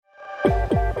Well,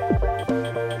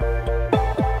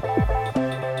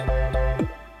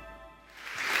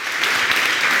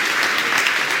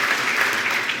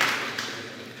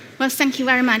 thank you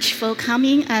very much for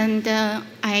coming. And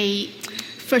I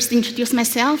first introduce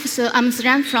myself. So I'm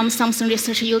Zran from Samsung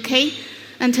Research UK.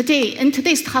 And in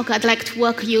today's talk, I'd like to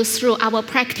walk you through our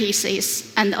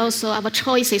practices and also our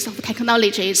choices of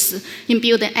technologies in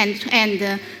building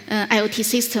end-to-end IoT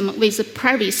system with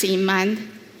privacy in mind.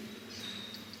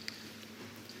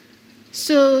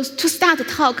 So to start the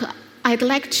talk, I'd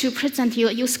like to present you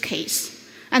a use case.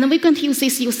 And we're going to use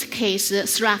this use case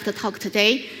throughout the talk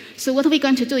today. So what we're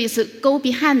going to do is go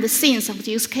behind the scenes of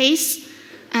the use case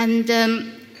and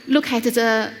look at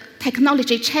the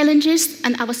technology challenges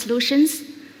and our solutions.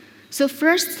 So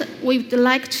first, we'd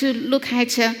like to look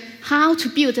at how to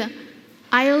build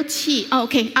IoT.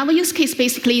 Okay, our use case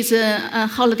basically is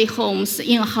holiday homes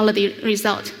in a holiday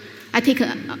resort. I think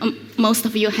most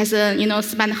of you has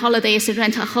spent holidays,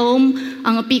 rent a home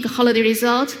on a big holiday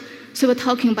resort. So we're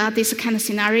talking about this kind of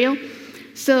scenario.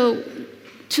 So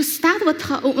to start,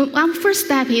 our first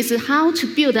step is how to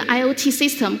build an IoT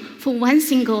system for one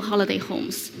single holiday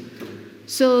homes.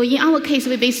 So in our case,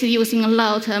 we're basically using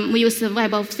we use the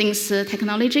Web of Things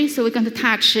technology. So we're going to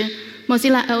touch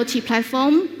Mozilla IoT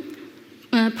platform,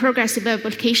 progressive web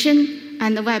application,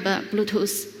 and web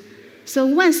Bluetooth. So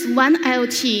once one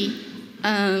IoT,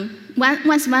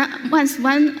 once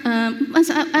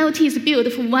IoT is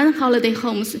built for one holiday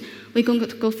homes, we're going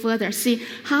to go further, see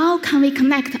how can we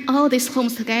connect all these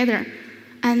homes together,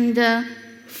 and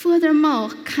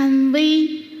furthermore, can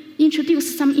we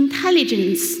introduce some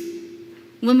intelligence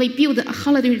when we build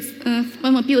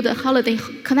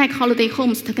connect holiday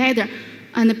homes together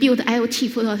and build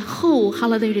IoT for the whole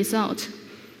holiday resort.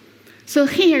 So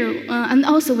here, and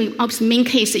also our main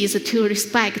case is to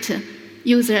respect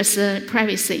users'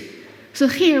 privacy. So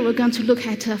here we're going to look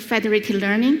at federated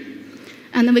learning,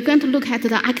 and we're going to look at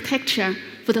the architecture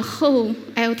for the whole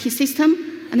IoT system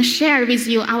and share with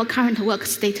you our current work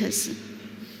status.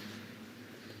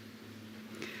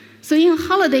 So in a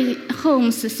holiday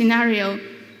homes scenario,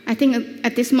 I think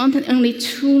at this moment only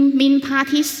two main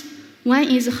parties. One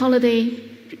is holiday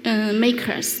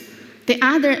makers. The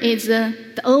other is the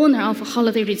owner of a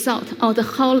holiday resort, or the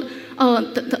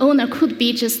owner could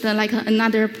be just like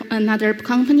another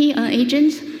company, an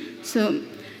agent. So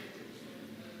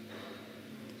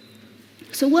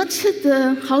what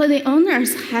the holiday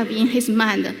owners have in his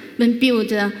mind when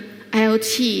build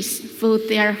IoTs for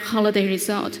their holiday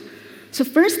resort? So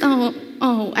first of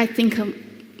all, I think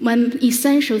one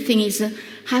essential thing is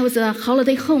have the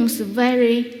holiday homes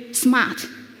very smart.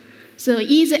 So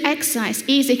easy access,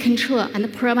 easy control,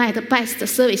 and provide the best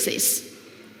services.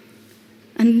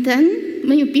 And then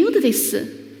when you build this,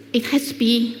 it has to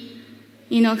be,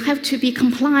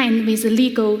 compliant with the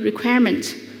legal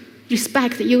requirement,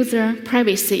 respect user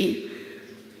privacy.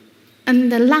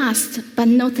 And the last but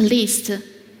not least,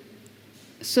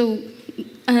 so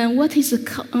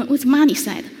what's money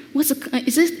side?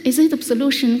 Is it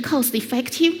solution cost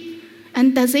effective?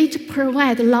 And does it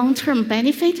provide long-term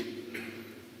benefit?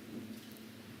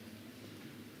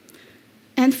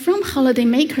 And from holiday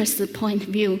makers' point of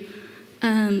view,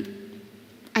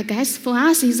 I guess for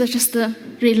us it's just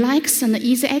relax and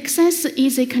easy access,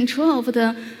 easy control of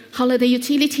the holiday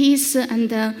utilities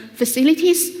and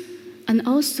facilities. And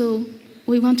also,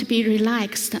 we want to be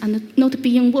relaxed and not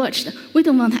being watched. We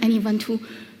don't want anyone to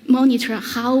monitor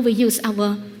how we use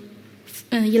our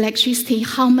electricity,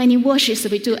 how many washes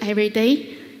we do every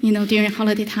day, during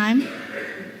holiday time.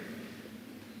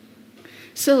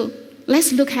 So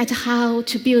let's look at how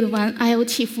to build one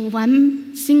IoT for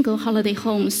one single holiday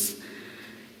homes,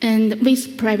 and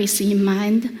with privacy in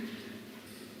mind.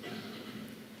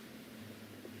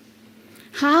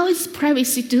 How is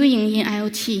privacy doing in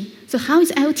IoT? So how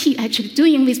is IoT actually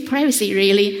doing with privacy,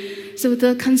 really? So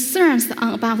the concerns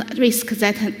about risk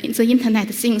that the Internet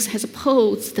of Things has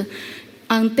posed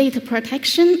on data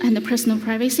protection and personal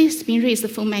privacy has been raised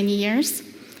for many years.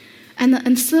 And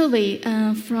a survey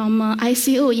from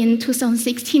ICO in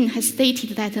 2016 has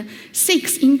stated that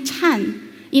 6 in 10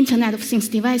 Internet of Things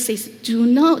devices do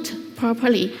not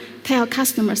properly tell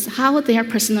customers how their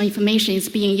personal information is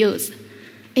being used.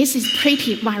 This is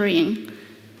pretty worrying.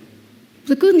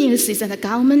 The good news is that the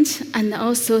government and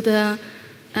also the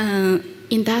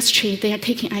industry, they are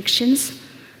taking actions.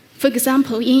 For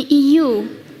example, in EU,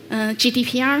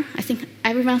 GDPR, I think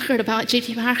everyone heard about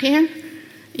GDPR here?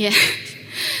 Yeah.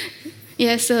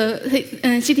 Yeah, so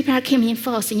GDPR came in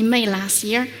force in May last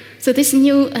year. So this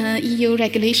new EU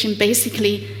regulation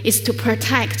basically is to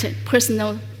protect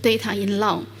personal data in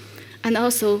law. And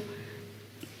also,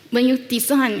 when you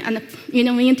design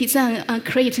and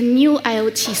create new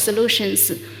IoT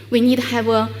solutions, we need to have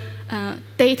a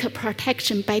data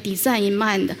protection by design in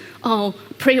mind, or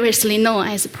previously known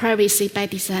as privacy by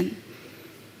design.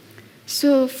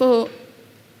 So for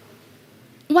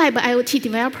web IoT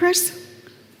developers,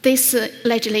 this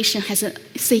legislation has a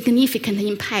significant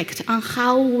impact on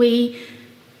how we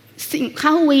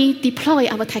deploy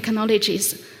our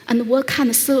technologies and what kind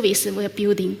of service we're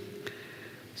building.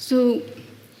 So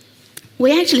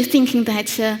we're actually thinking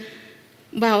that,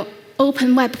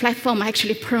 open web platform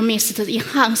actually permits the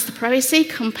enhanced privacy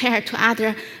compared to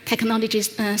other technology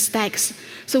stacks.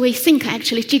 So we think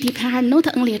actually GDPR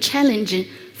not only a challenge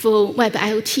for web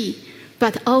IoT,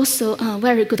 but also a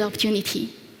very good opportunity.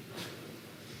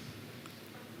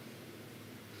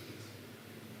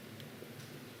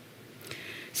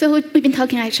 So we've been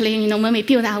talking actually, when we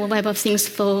build our Web of Things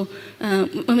when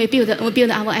we build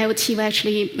our IoT, we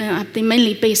actually they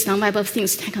mainly based on Web of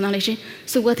Things technology.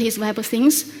 So what is Web of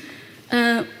Things?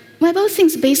 Web of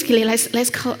Things basically,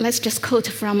 let's just quote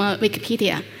from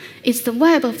Wikipedia. It's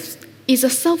is a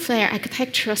software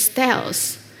architectural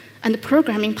styles and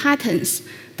programming patterns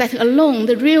that allow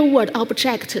the real-world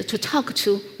object to talk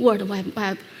to World Wide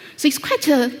Web. So it's quite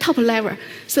a top level.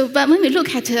 So, but when we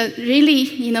look at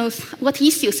really, what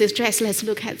issues is addressed, let's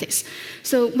look at this.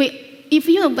 So if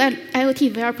you're an IoT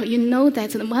developer, you know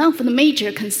that one of the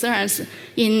major concerns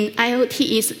in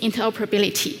IoT is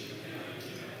interoperability.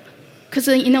 Because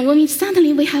when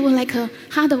suddenly we have like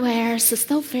hardware,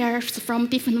 software from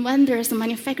different vendors and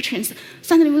manufacturers,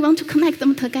 suddenly we want to connect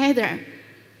them together.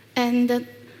 And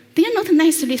they are not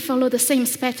necessarily follow the same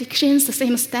specifications, the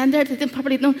same standard. They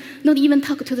probably not even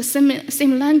talk to the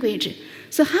same language.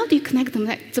 So how do you connect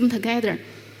them together?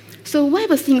 So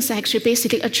Web of Things actually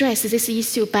basically address this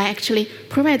issue by actually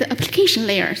provide an application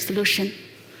layer solution.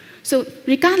 So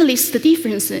regardless the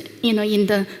difference, in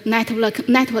the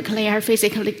network layer,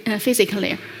 physical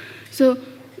layer. So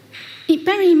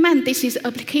bear in mind this is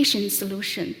application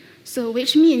solution. So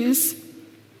which means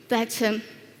actually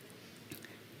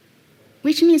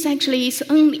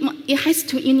it has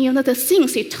to, the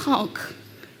things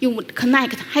you would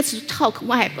connect has to talk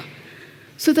web.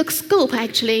 So the scope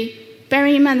actually, bear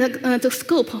in mind the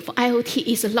scope of IoT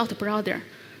is a lot broader.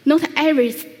 Not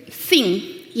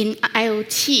everything in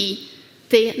IoT,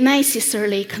 they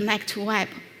necessarily connect to web.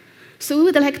 So we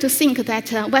would like to think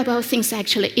that Web of Things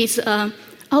actually is an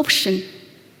option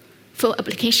for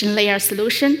application layer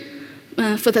solution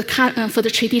for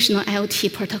the traditional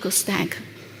IoT protocol stack.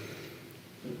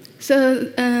 So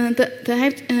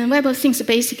the Web of Things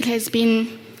basically has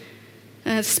been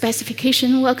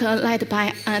specification work led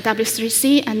by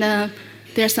W3C, and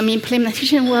there's some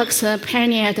implementation works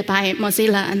pioneered by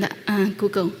Mozilla and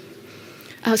Google.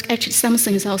 Actually,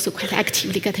 Samsung is also quite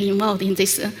actively getting involved in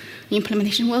this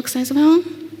implementation works as well,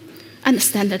 and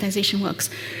standardization works.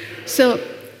 So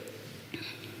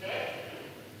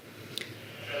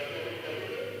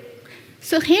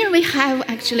here we have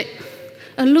actually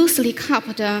a loosely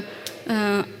coupled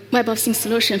Web of Things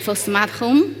solution for smart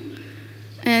home.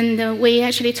 And we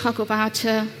actually talk about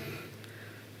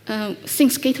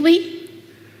Things Gateway.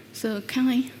 So can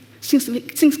I?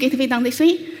 Things Gateway down this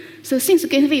way. So Things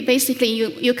Gateway, basically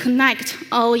you connect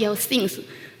all your things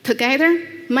together,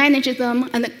 manage them,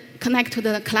 and connect to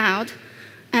the cloud.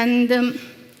 And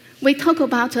we talk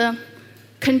about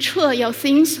control your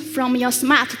things from your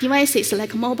smart devices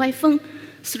like mobile phone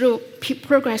through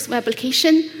Progress Web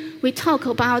Application. We talk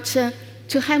about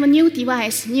to have a new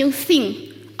device, new thing,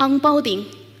 onboarding,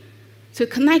 to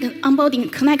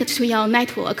connect to your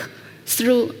network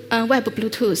through web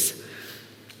Bluetooth.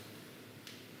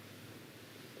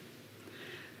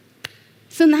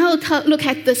 So now look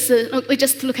at this. We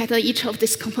just look at each of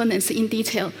these components in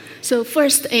detail. So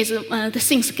first is the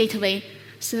Things Gateway.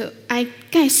 So I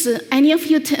guess any of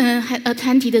you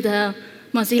attended the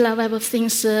Mozilla Web of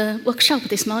Things workshop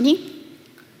this morning?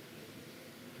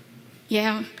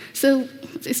 Yeah. So,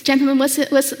 this gentleman,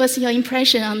 what's your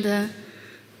impression on the?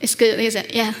 It's good, is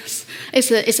it? Yes.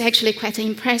 It's actually quite an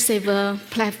impressive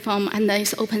platform, and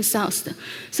it's open source.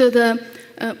 So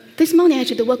this morning,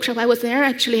 actually, the workshop I was there,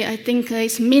 actually, I think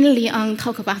it's mainly on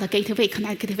talk about the gateway,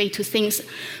 connect gateway to things.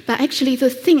 But actually, the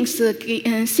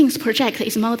things project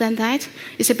is more than that.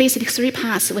 It's basically 3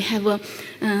 parts. We have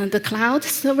the cloud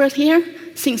server here,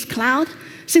 Things Cloud.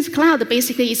 Things Cloud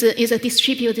basically is a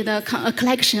distributed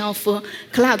collection of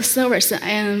cloud servers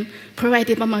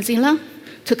provided by Mozilla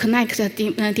to connect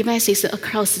devices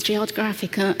across the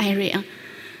geographic area.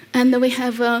 And we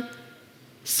have a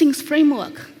Things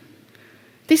Framework.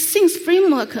 This Things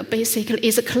Framework basically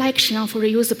is a collection of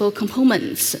reusable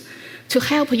components to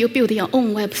help you build your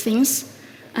own Web Things,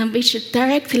 and which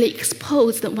directly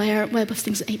exposed via Web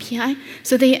Things API.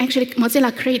 So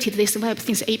Mozilla created this Web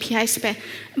Things API spec.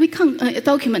 We can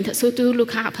document, so do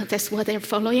look up, that's what they're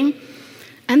following.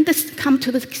 And this come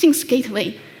to the Things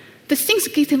Gateway. The Things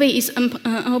Gateway is an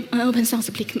open source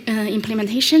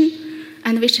implementation,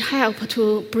 and which help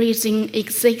to bridging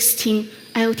existing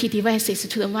IoT devices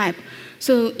to the web.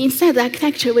 So inside the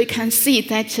architecture, we can see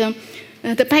that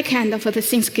the backend of the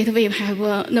Things Gateway have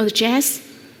Node.js.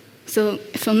 So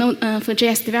for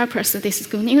JS developers, this is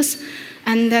good news.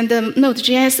 And then the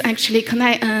Node.js actually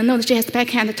connect Node.js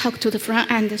backend talk to the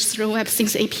front end through Web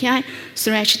Things API,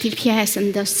 through HTTPS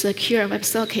and the secure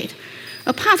WebSocket.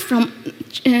 Apart from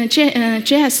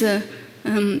JS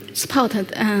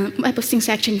supported, Web Things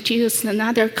actually introduced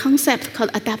another concept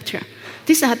called adapter.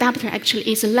 This adapter actually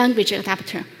is a language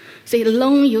adapter. So it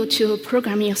allows you to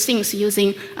program your things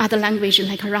using other languages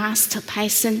like Rust,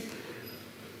 Python.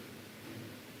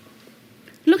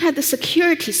 Look at the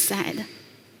security side.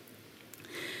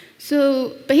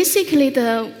 So basically,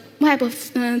 the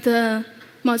the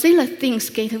Mozilla Things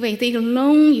Gateway, they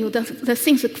allow you, the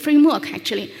Things framework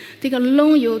actually, they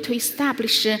allow you to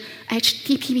establish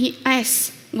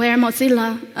HTTPS via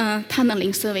Mozilla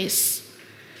tunneling service.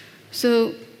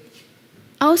 So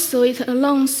also it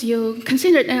allows you,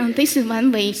 consider this is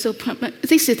one way, so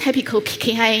this is typical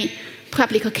PKI,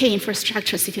 public key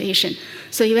infrastructure situation.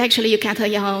 So you get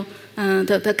your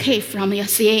the key from your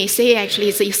CA. CA actually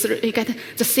is you get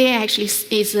the CA actually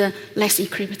is less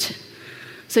encrypted.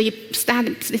 So you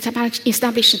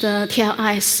establish the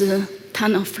TLS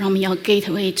tunnel from your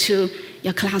gateway to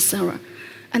your client server.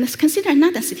 And let's consider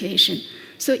another situation.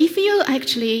 So if you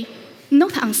actually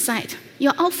not on site,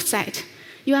 you're off site,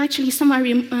 you're actually somewhere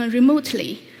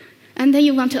remotely, and then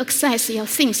you want to access your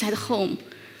things at home.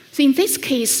 So in this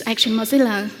case, actually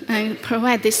Mozilla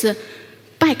provide this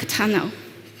backend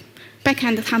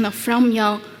tunnel from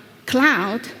your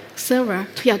cloud server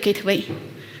to your gateway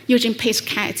using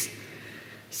PageCat.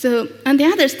 So, and the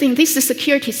other thing, this is the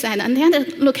security side, and the other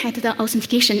look at the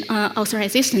authentication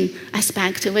authorization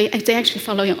aspect. They actually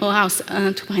following OAuth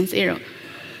 2.0.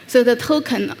 So the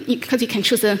token, because you can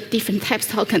choose a different types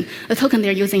of token, the token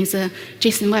they're using is a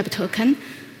JSON Web Token.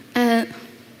 I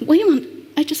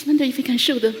just wonder if you can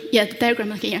show the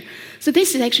diagram here. So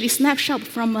this is actually a snapshot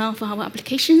from one of our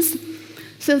applications.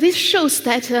 So this shows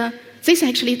that this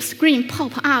actually screen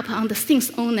pop up on the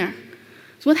Things owner.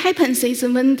 So what happens is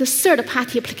when the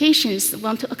third-party applications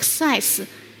want to access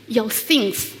your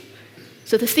things,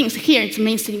 so the things here is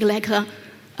mainly like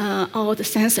all the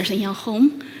sensors in your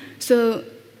home. So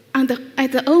at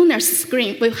the owner's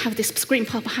screen, we'll have this screen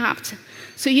pop up.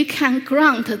 So you can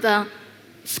grant the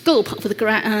scope of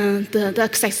the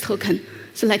access token.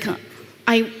 So like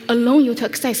I allow you to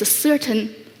access certain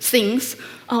things,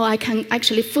 or I can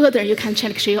actually further, you can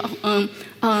check your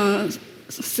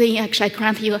say actually I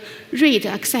grant you read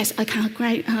access, I can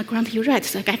grant you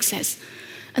write access.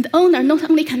 And the owner not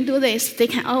only can do this, they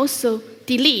can also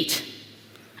delete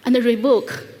and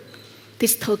revoke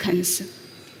these tokens.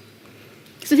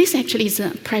 So this actually is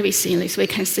privacy, so we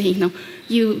can say,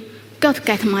 you got to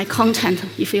get my content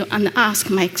if you ask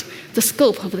the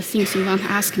scope of the things you want to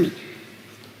ask me.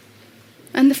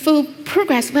 And for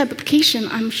Progress web application,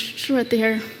 I'm sure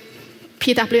there are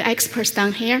PW experts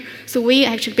down here. So we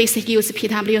actually basically use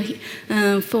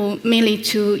PW for mainly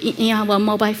in our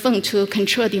mobile phone to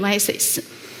control devices.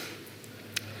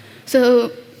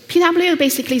 So PW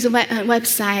basically is a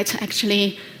website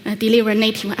actually deliver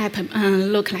native app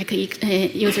look like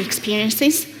user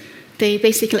experiences. They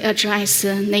basically address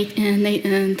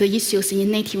the issues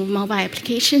in native mobile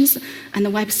applications and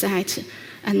the website,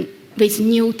 and with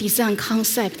new design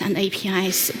concept and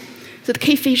APIs. So the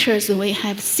key features we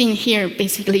have seen here,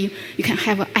 basically, you can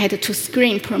have add to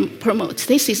screen promote.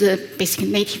 This is a basic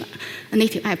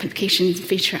native application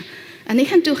feature. And they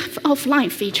can do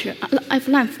offline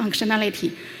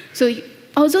functionality. So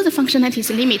although the functionality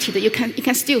is limited, it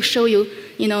can still show you,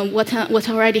 what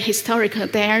already historical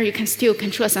there. You can still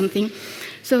control something.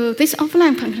 So this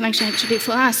offline functionality actually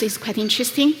for us is quite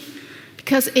interesting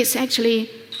because it's actually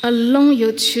allow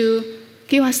you to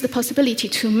give us the possibility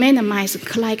to minimize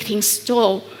collecting,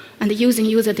 store, and using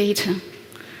user data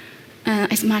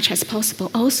as much as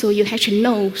possible. Also, you actually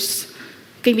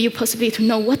give you possibility to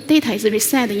know what data is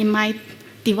reset in my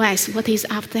device, what is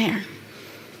up there.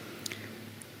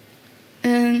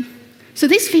 So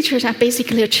these features are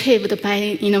basically achieved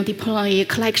by deploy a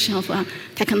collection of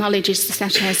technologies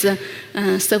such as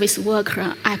service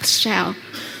worker, app shell.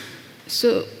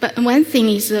 So, but one thing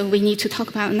is we need to talk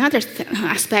about another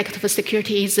aspect of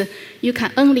security is you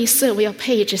can only serve your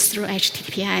pages through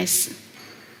HTTPS.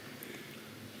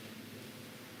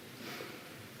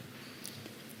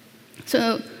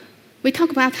 So we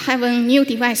talk about having new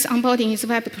device onboarding is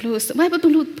Web Bluetooth. Web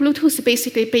Bluetooth is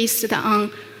basically based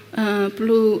on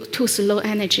Bluetooth low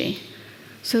energy.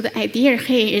 So the idea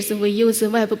here is we use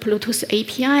Web Bluetooth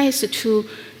APIs to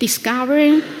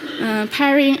discover,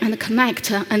 pairing, and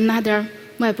connect another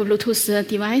Web Bluetooth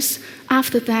device.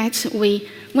 After that,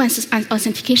 once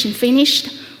authentication finished,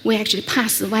 we actually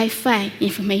pass the Wi-Fi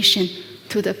information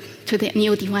to the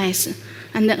new device,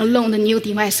 and then allow the new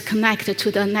device connect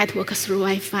to the network through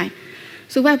Wi-Fi.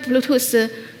 So Web Bluetooth,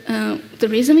 the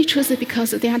reason we choose it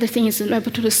because the other thing is Web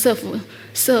Bluetooth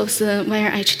serves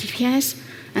via HTTPS.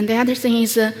 And the other thing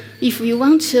is, if you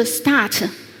want to start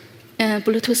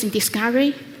Bluetooth in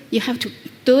discovery, you have to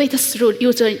do it through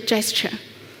user gesture.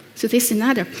 So this is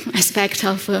another aspect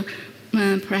of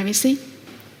privacy.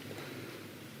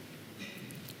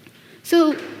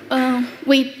 So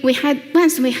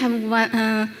once we have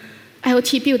one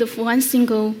IoT built for one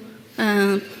single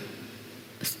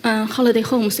holiday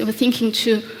homes, we were thinking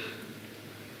to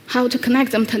how to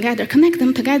connect them together. Connect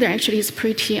them together actually is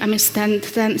pretty,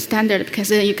 standard because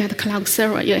you get a cloud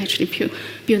server. You actually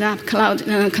build up cloud,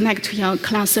 connect to your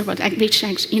cloud server, which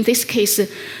actually, in this case,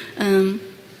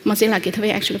 Mozilla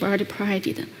Gateway actually already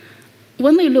provided.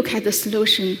 When we look at the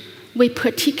solution, we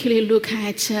particularly look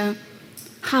at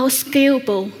how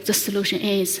scalable the solution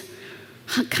is.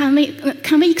 Can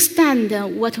we extend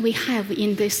what we have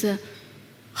in this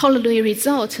holiday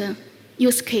resort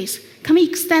use case? Can we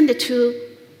extend it to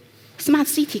smart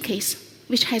city case,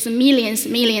 which has millions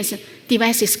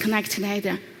devices connected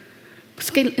together?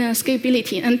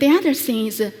 Scalability. And the other thing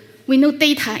is we know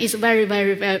data is very,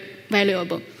 very, very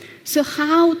valuable. So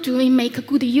how do we make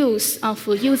good use of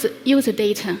user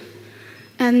data?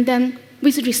 And then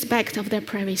with respect of their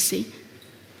privacy.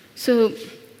 So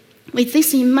with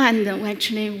this in mind,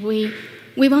 actually,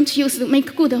 we want to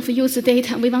make good of user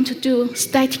data. We want to do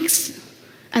statistics,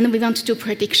 and we want to do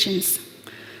predictions.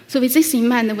 So with this in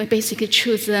mind, we basically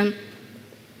choose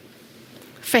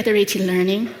federated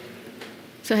learning.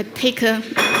 So I take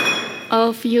all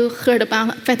of you heard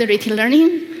about federated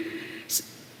learning?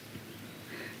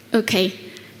 Okay,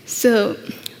 so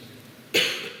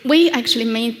we actually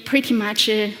made pretty much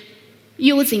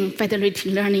using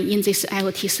federated learning in this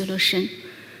IoT solution.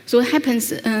 So what happens,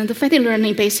 the federated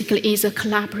learning basically is a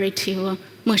collaborative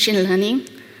machine learning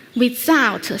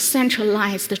without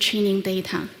centralized training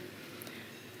data.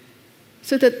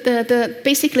 So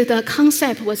basically the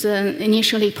concept was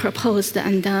initially proposed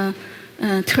and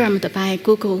termed by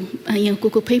Google in a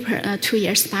Google paper 2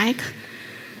 years back.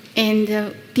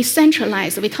 And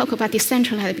decentralized, we talk about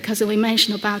decentralized because we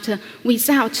mentioned about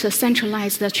without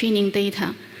centralized training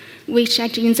data, which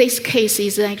actually in this case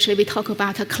is actually we talk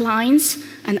about clients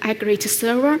and aggregate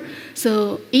server.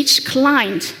 So each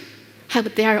client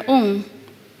have their own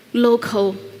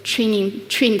local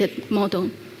trained model.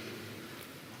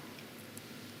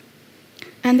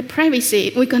 And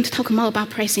privacy, we're going to talk more about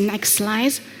privacy next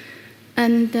slide.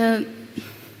 And the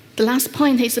last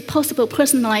point is possible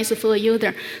personalized for a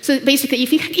user. So basically,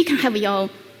 if you can have your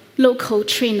local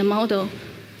trained model,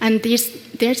 and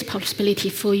there's a possibility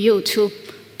for you to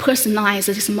personalize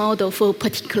this model for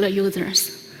particular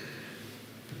users.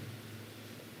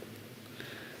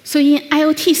 So in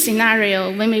IoT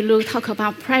scenario, when we talk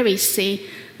about privacy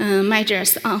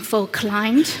measures for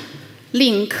client,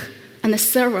 link, and the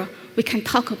server, we can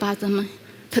talk about them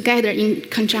together in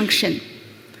conjunction.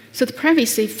 So the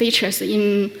privacy features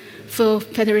for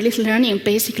federated learning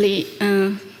basically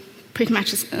pretty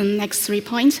much the next 3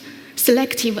 points: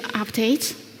 selective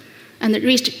updates and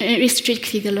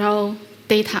restricted raw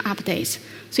data updates.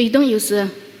 So you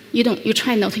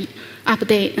try not to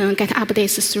get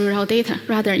updates through raw data.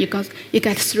 Rather, you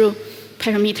get through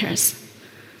parameters,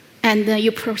 and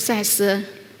you process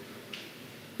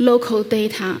local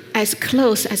data as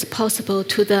close as possible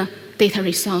to the data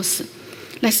resource.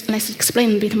 Let's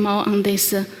explain a bit more on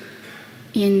this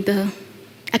in the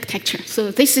architecture. So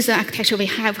this is the architecture we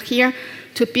have here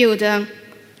to build the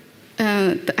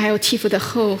IoT for the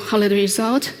whole holiday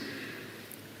resort.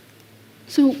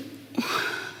 So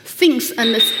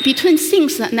between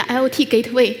things and the IoT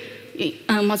gateway,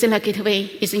 Mozilla Gateway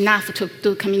is enough to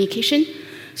do communication.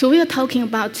 So we are talking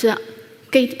about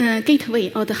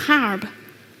gateway or the hub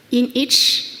in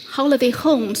each holiday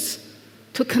homes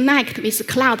to connect with the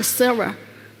cloud server,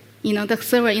 the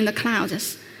server in the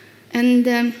clouds.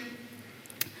 And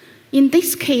in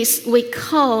this case, we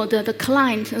call the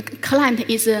client. The client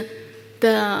is the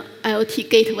IoT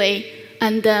gateway,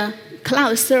 and the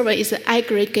cloud server is the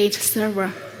aggregate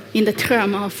server in the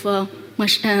term of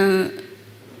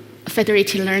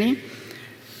federated learning.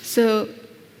 So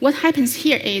what happens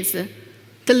here is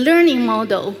the learning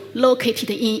model located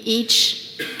in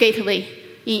each gateway,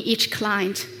 in each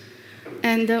client.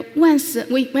 And once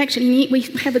we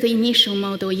have the initial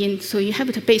model in, so you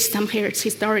have to base some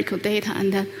historical data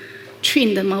and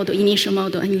train the model, initial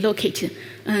model, and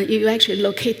you actually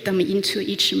locate them into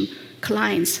each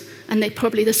client. And they're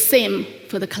probably the same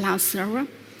for the cloud server.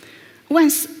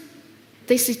 Once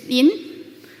this is in,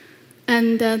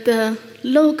 and the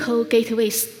local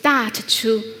gateways start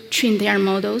to train their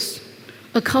models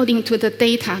according to the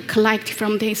data collected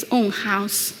from their own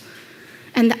house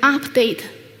and update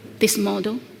this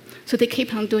model. So they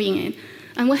keep on doing it.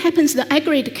 And what happens, the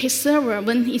aggregate case server,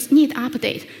 when it needs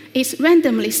update, is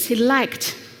randomly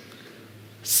select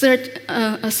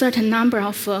a certain number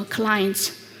of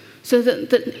clients. So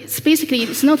it's basically,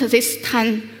 it's not this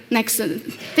time, next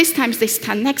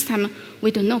time, next time,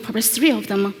 we don't know, probably 3 of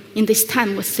them in this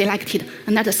time was selected,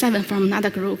 another 7 from another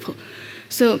group.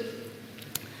 So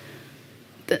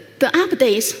the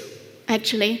updates,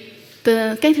 actually,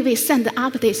 the gateway send the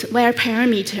updates via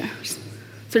parameters.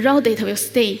 The raw data will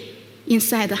stay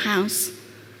inside the house.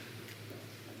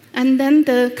 And then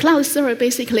the cloud server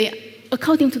basically,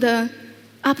 according to the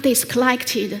updates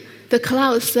collected, the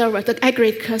cloud server, the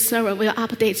aggregate server will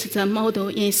update the model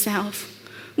itself.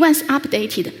 Once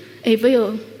updated, it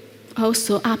will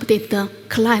also update the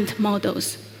client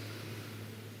models.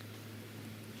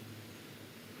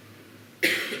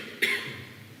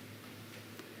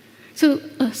 So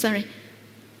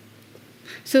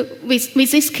with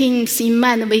this schemes in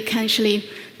mind, we can actually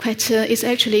it's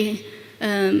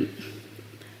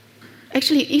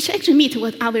actually meet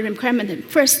what our requirement.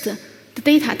 First, the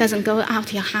data doesn't go out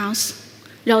to your house.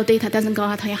 Raw data doesn't go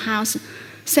out to your house.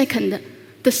 Second,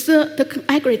 the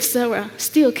aggregate server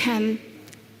still can,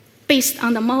 based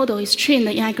on the model is trained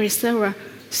in aggregate server,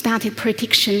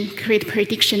 create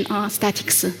prediction or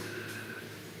statics.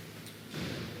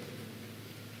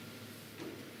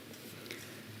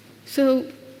 So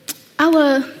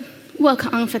our work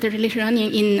on federated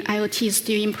learning in IoT is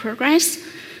still in progress.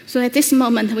 So at this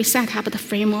moment, we set up the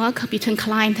framework between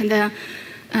client and the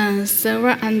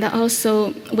server, and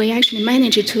also we actually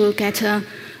managed to get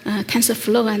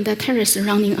TensorFlow and Terrace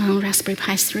running on Raspberry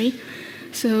Pi 3.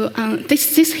 So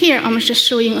this here, I'm just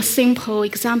showing a simple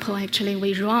example. Actually,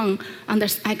 we run on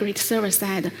the aggregate server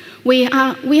side. We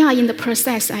are in the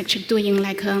process actually doing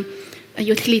like a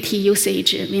utility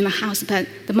usage in the house, but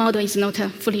the model is not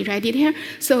fully ready here.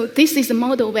 So this is the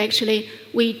model when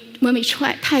we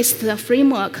test the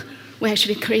framework, we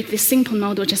actually create this simple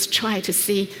model, just try to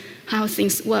see how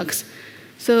things works.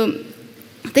 So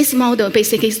this model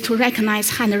basically is to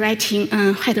recognize handwriting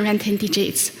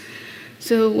digits.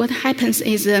 So what happens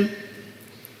is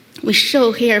we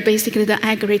show here basically the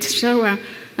aggregate server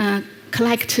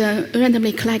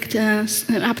randomly collect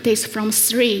updates from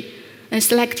 3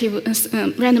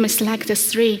 randomly select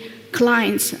 3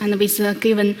 clients, and with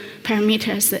given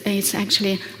parameters, it's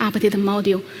actually update the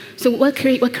module. So what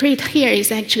create here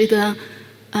is actually the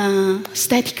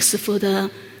statics for the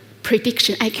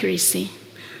prediction accuracy.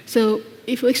 So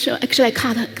if we actually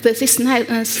cut this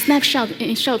snapshot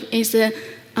is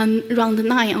around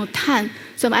 9 or 10.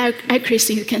 So our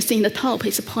accuracy you can see in the top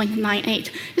is 0.98.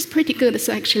 It's pretty good.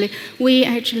 So actually, we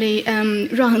actually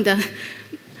had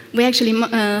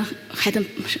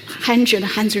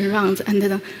 100 rounds, and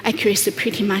the accuracy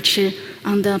pretty much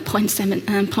on the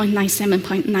 0.97,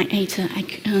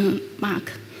 0.98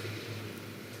 mark.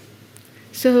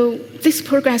 So this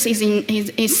progress is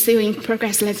still in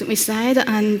progress, as we said,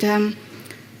 and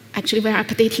actually we're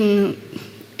updating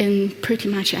in pretty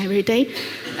much every day.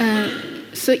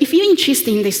 So if you're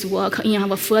interested in this work, in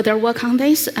our further work on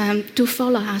this, do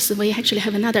follow us. We actually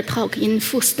have another talk in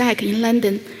Full Stack in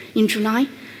London in July.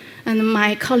 And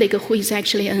my colleague, who is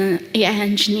actually an AI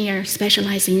engineer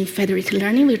specializing in federated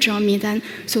learning, will join me then,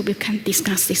 so we can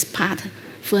discuss this part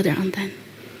further on then.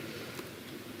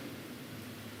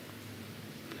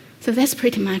 So that's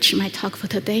pretty much my talk for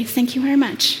today. Thank you very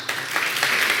much.